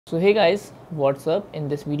So hey guys, what's up? In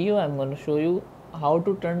this video I'm going to show you how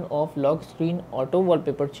to turn off lock screen auto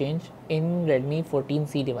wallpaper change in Redmi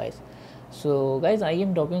 14C device. So guys, I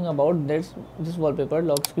am talking about this wallpaper,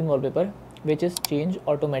 lock screen wallpaper, which is changed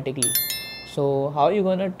automatically. So how you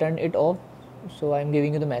gonna turn it off? So I'm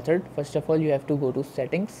giving you the method. First of all, you have to go to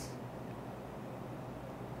settings.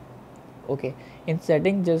 Okay, in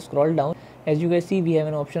settings just scroll down. As you guys see, we have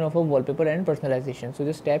an option of a wallpaper and personalization. So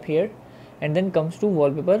just tap here and then comes to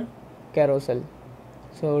wallpaper carousel.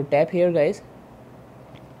 So tap here guys.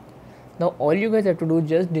 Now all you guys have to do,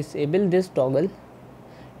 just disable this toggle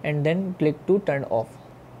and then click to turn off.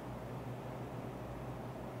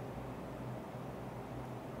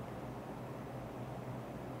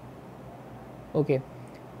 Okay,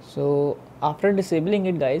 so after disabling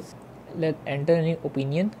it guys, let's enter any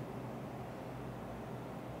opinion.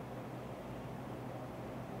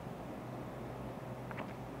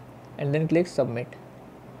 And then click submit.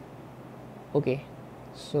 Okay,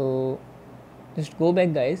 so just go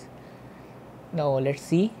back guys. Now let's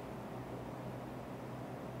see.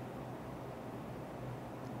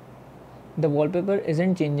 The wallpaper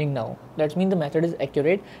isn't changing now. That means the method is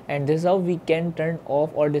accurate, and this is how we can turn off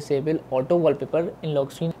or disable auto wallpaper in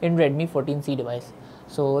lock screen in Redmi 14C device.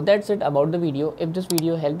 So that's it about the video. If this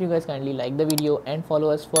video helped you guys, kindly like the video and follow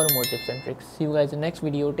us for more tips and tricks. See you guys in the next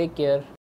video. Take care.